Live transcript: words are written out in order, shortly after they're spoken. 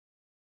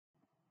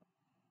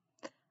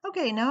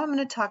Okay, now I'm going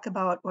to talk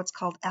about what's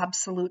called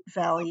absolute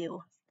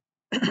value.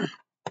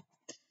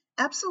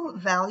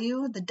 Absolute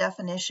value, the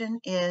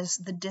definition is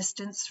the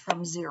distance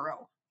from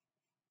zero.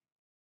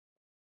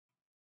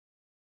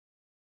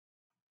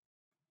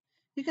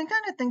 You can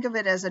kind of think of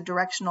it as a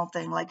directional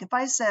thing. Like if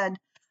I said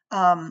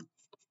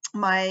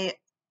my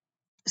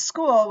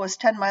school was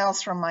 10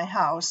 miles from my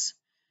house,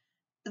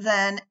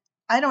 then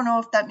I don't know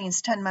if that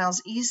means 10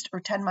 miles east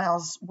or 10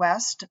 miles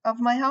west of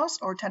my house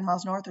or 10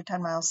 miles north or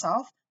 10 miles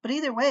south. But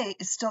either way,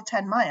 it's still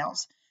 10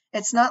 miles.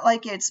 It's not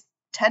like it's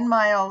 10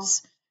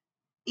 miles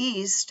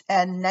east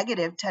and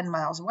negative 10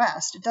 miles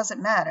west. It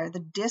doesn't matter. The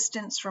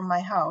distance from my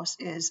house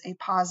is a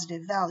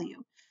positive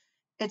value.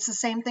 It's the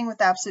same thing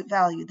with absolute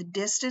value. The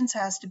distance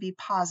has to be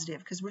positive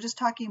because we're just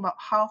talking about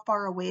how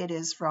far away it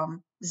is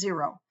from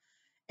zero.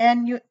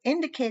 And you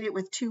indicate it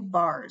with 2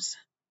 bars.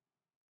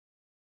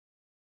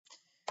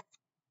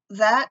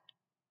 That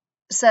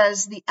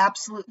says the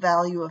absolute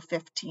value of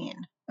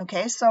 15.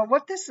 Okay, so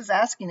what this is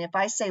asking, if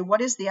I say,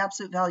 what is the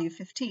absolute value of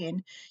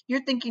 15?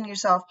 You're thinking to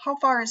yourself, how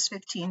far is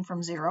 15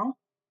 from zero?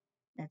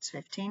 It's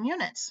 15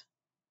 units.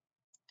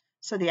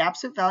 So the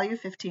absolute value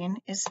of 15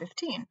 is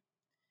 15.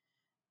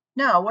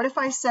 Now, what if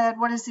I said,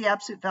 what is the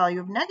absolute value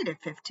of negative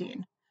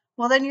 15?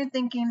 Well, then you're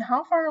thinking,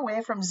 how far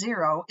away from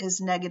zero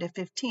is negative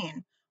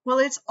 15? Well,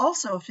 it's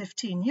also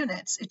 15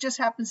 units. It just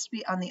happens to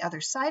be on the other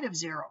side of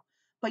zero.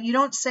 But you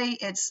don't say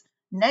it's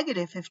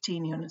negative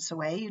 15 units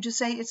away. You just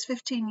say it's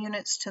 15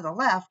 units to the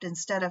left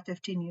instead of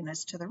 15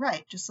 units to the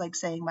right. Just like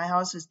saying my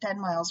house is 10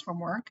 miles from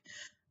work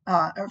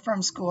or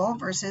from school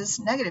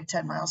versus negative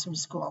 10 miles from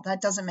school. That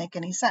doesn't make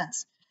any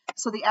sense.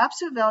 So the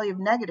absolute value of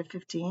negative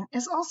 15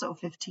 is also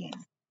 15.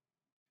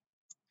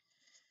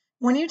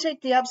 When you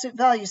take the absolute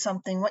value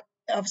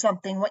of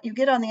something, what you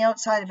get on the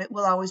outside of it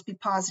will always be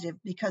positive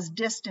because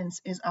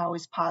distance is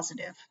always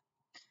positive.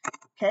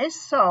 Okay,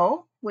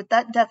 so with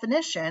that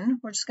definition,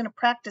 we're just going to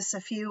practice a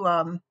few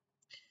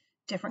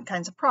different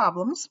kinds of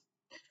problems.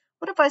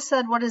 What if I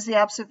said, what is the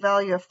absolute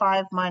value of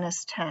 5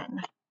 minus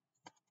 10?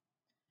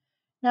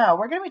 Now,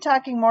 we're going to be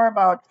talking more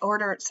about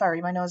order.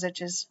 Sorry, my nose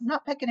itches. I'm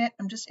not picking it.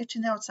 I'm just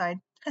itching the outside.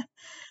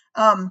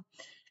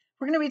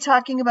 We're going to be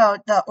talking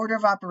about the order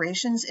of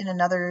operations in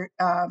another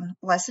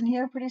lesson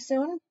here pretty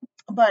soon.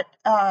 But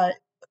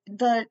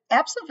the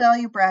absolute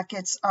value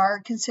brackets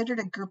are considered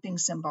a grouping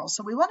symbol.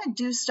 So we want to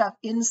do stuff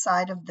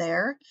inside of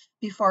there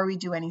before we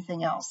do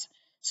anything else.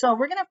 So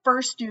we're going to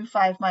first do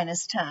 5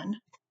 minus 10,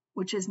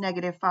 which is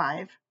negative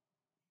 5.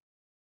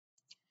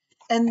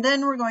 And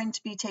then we're going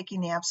to be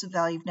taking the absolute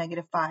value of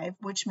negative 5,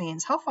 which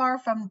means how far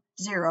from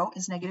 0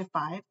 is negative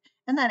 5?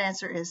 And that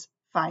answer is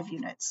 5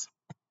 units.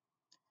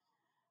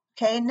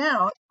 Okay,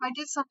 now if I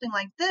did something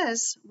like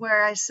this,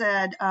 where I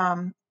said,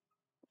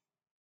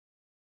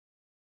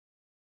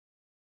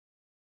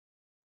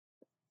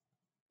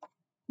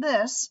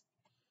 this,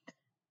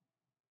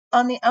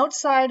 on the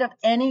outside of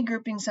any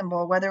grouping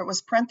symbol, whether it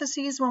was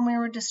parentheses when we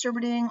were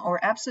distributing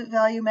or absolute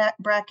value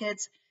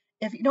brackets,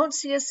 if you don't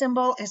see a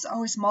symbol, it's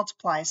always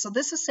multiply. So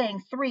this is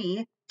saying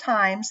 3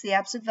 times the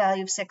absolute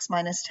value of 6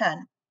 minus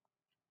 10.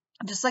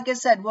 Just like I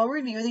said, we'll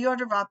review the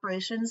order of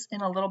operations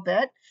in a little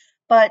bit,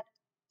 but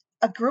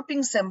a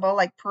grouping symbol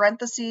like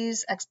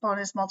parentheses,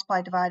 exponents,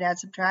 multiply, divide, add,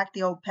 subtract,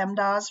 the old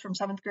PEMDAS from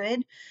 7th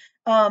grade,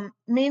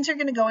 means you're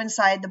going to go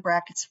inside the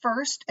brackets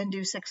first and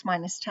do 6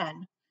 minus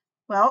 10.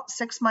 Well,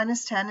 6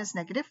 minus 10 is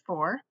negative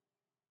 4.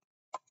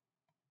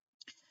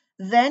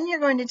 Then you're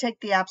going to take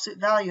the absolute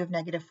value of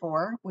negative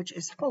 4, which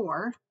is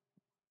 4.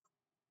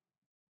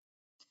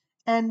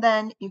 And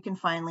then you can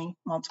finally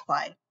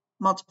multiply.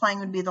 Multiplying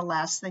would be the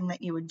last thing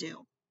that you would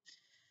do.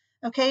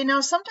 Okay, now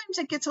sometimes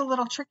it gets a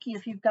little tricky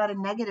if you've got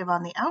a negative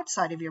on the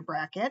outside of your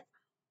bracket.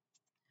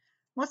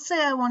 Let's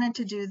say I wanted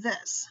to do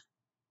this.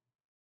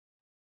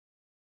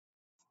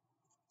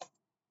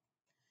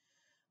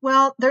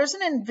 Well, there's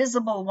an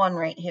invisible 1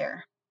 right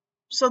here.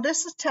 So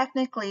this is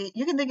technically,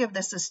 you can think of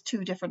this as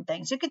 2 different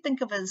things. You could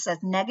think of this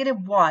as negative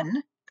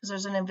 1, because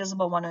there's an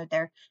invisible 1 right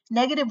there,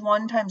 negative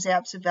 1 times the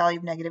absolute value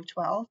of negative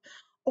 12.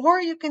 Or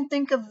you can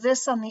think of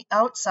this on the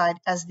outside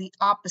as the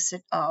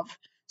opposite of.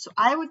 So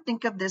I would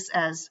think of this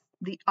as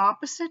the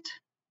opposite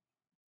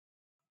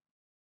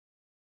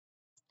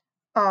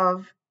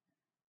of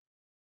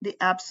the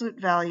absolute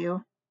value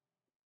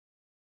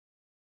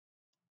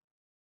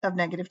of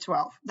negative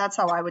 12. That's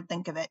how I would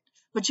think of it.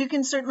 But you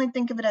can certainly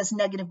think of it as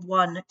negative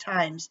 1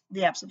 times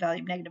the absolute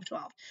value of negative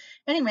 12.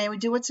 Anyway, we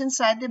do what's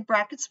inside the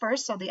brackets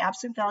first. So the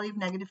absolute value of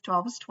negative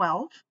 12 is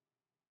 12.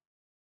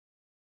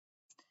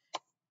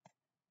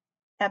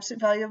 Absolute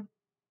value of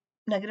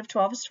negative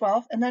 12 is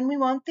 12. And then we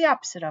want the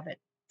opposite of it.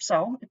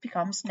 So it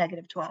becomes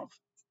negative 12.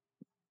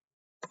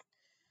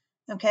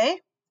 Okay,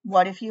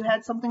 what if you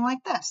had something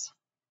like this?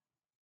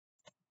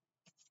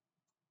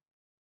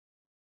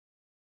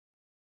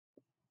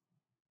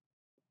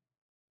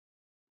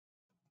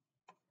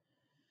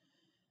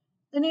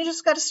 Then you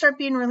just got to start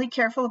being really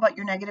careful about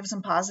your negatives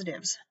and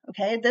positives.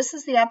 Okay, this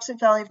is the absolute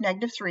value of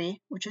negative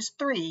 3, which is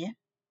 3.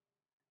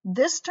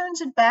 This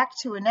turns it back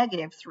to a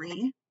negative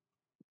 3.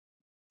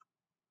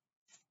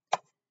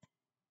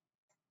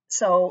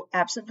 So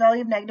absolute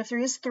value of negative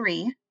 3 is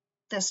 3.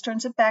 This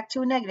turns it back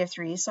to a negative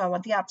 3, so I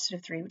want the opposite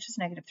of 3, which is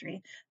negative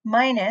 3,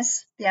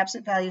 minus the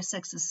absolute value of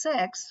 6 is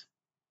 6.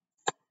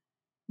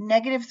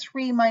 Negative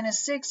 3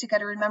 minus 6, you got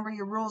to remember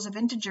your rules of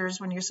integers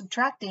when you're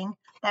subtracting.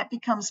 That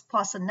becomes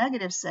plus a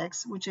negative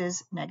 6, which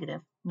is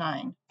negative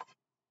 9.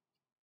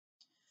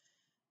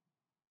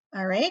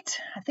 All right,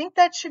 I think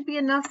that should be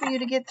enough for you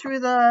to get through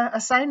the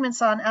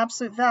assignments on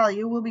absolute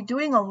value. We'll be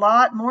doing a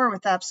lot more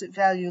with absolute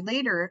value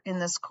later in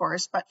this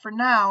course, but for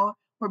now,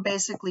 we're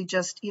basically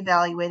just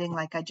evaluating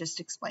like I just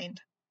explained.